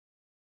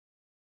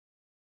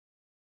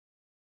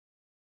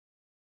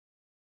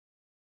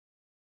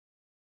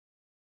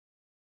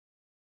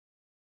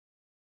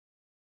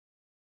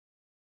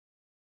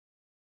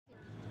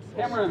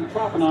Cameron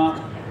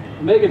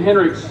Tropanoff, Megan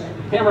Hendricks,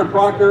 Cameron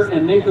Proctor,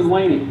 and Nathan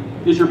Laney.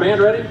 Is your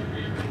band ready?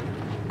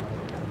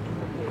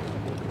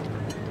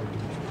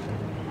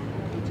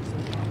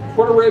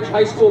 Porter Ridge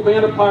High School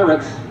Band of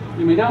Pirates,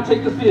 you may now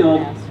take the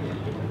field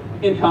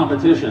in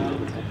competition.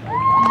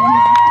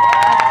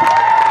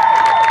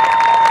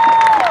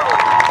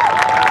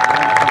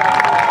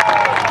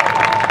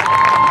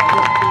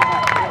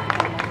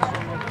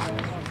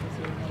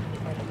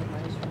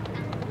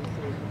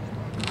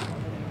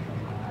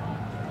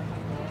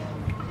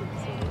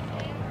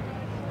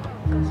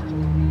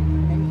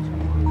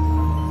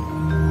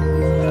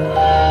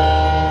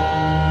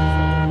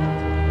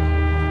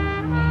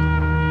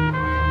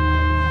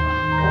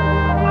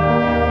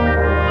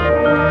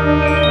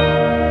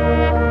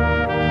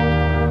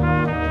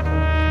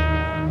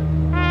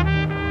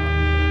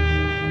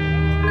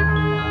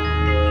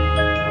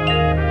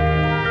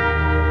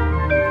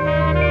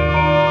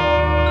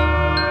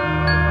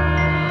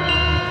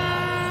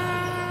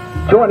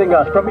 Joining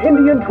us from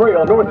Indian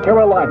Trail, North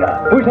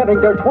Carolina,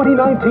 presenting their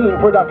 2019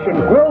 production,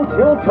 Grow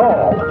Till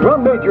Tall,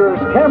 drum majors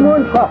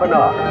Cameron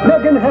Tropanoff,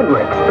 Megan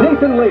Hendricks,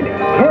 Nathan Laney,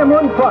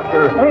 Cameron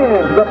Proctor,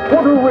 and the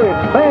Porter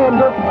Ridge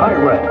Band of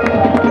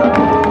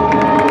Pirates.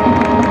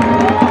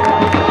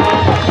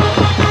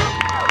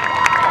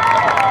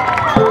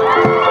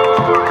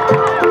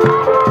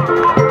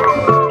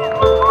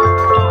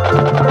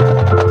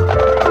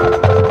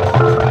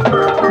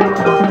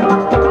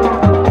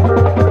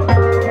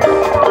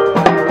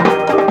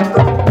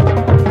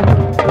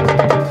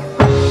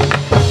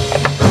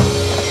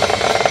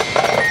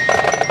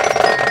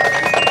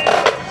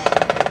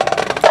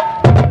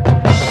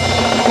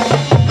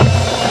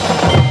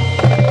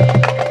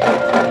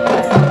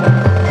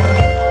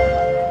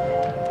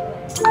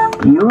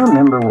 Do you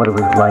remember what it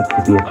was like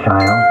to be a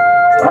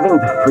child? Having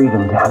the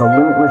freedom to have a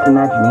limitless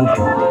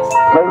imagination,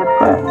 play with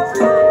friends,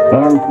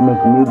 and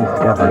make new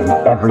discoveries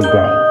every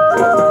day.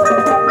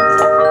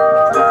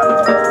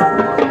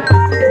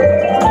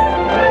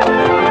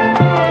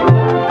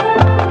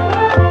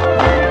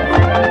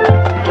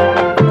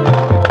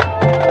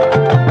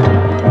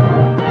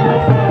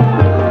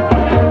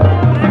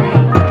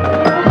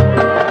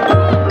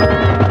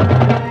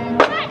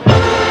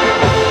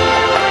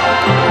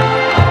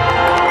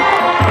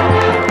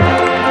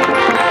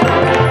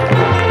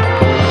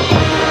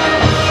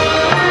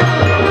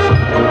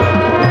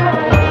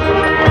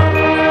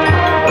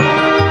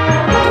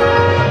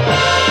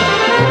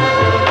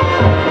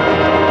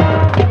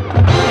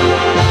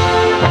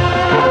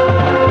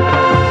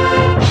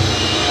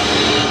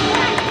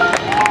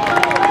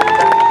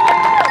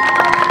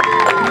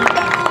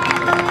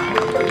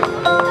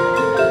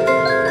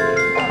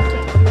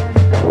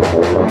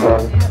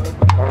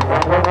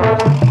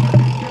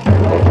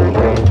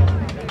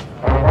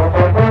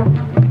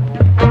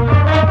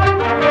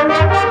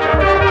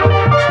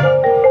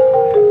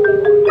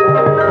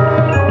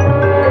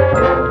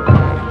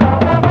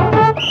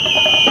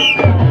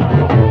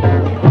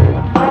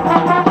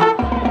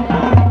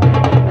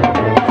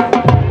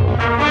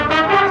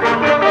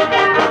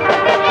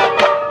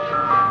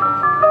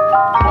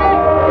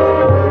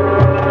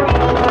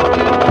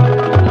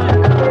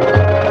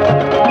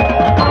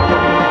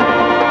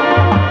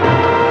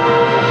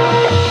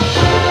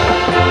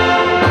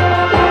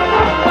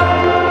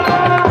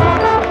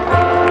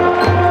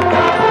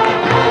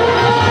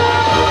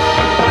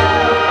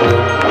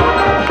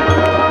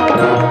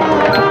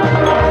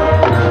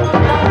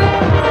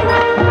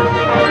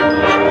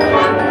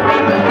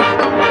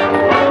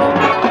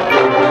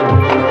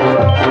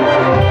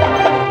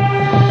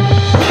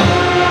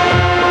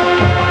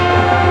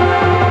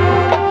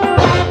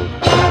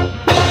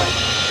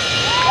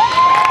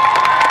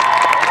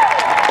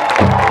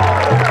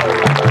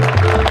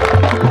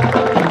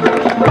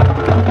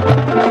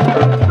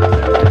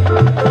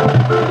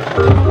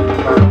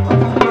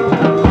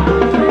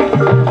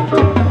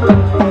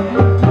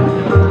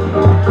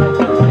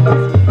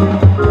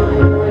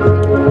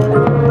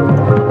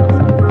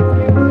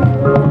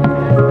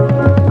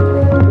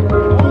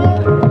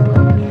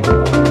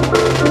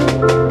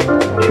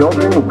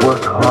 Children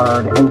work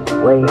hard and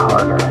play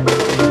harder.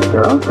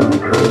 They're also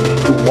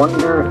encouraged to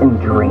wonder and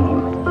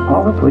dream,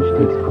 all of which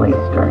takes place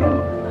during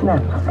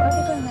nap time.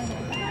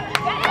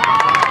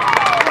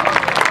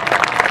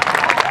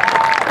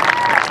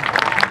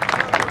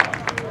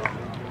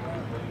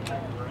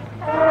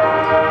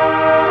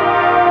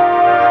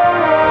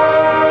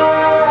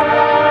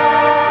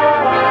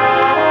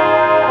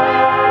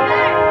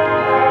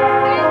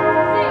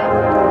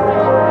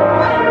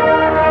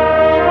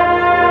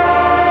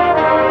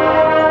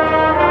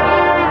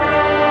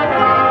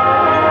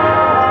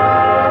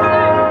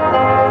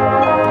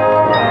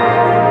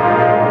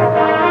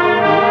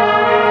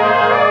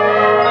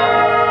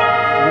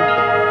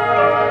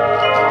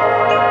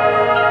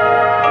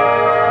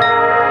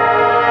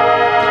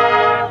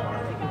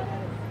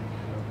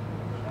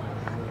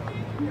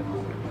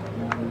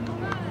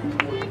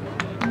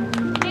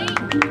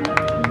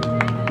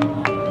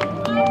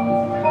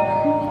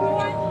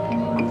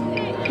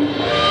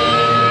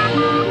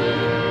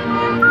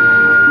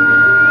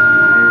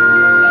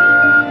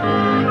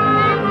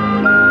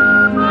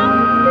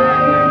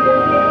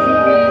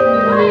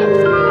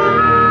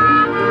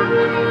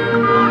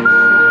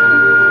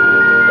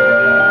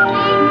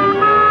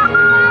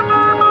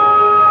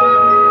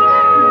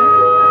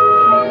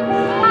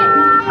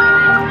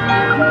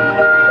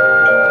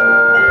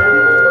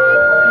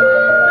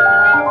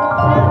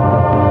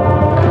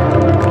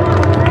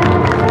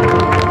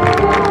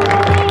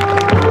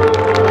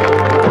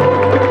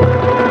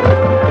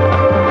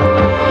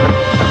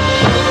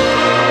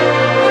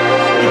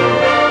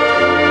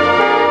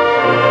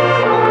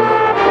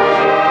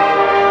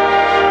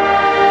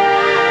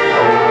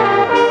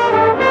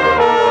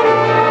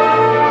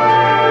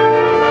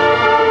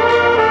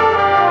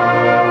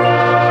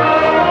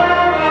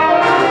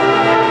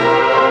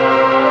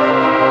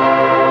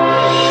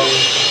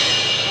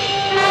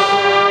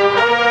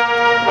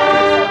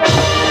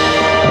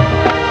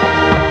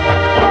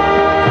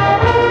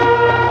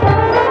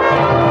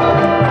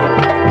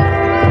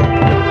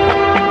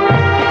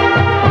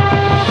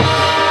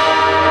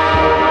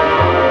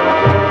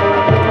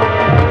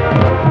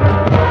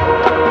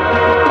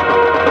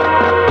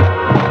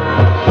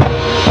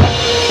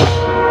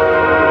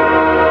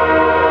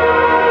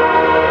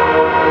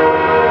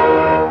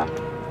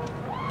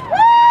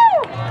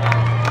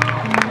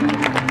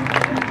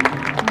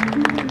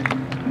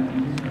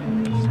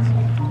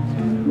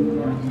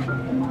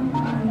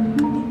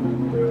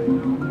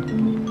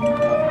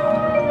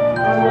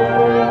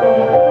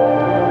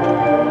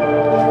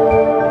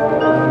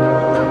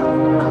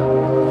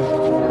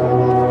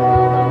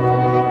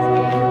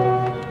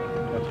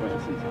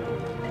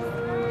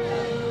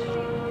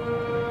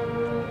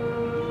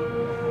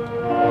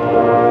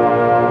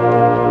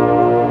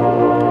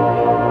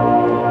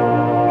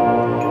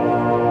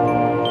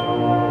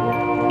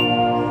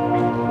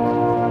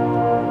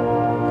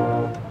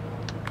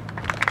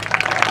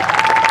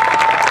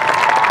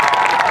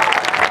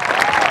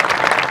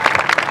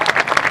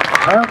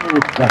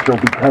 is special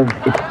because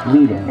it's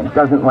fleeting and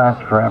doesn't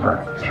last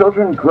forever.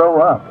 Children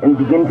grow up and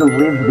begin to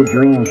live the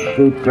dreams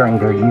shaped during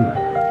their youth.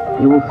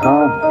 They will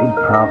solve big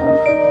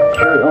problems,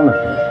 cure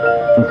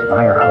illnesses,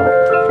 inspire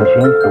hope, and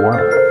change the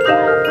world.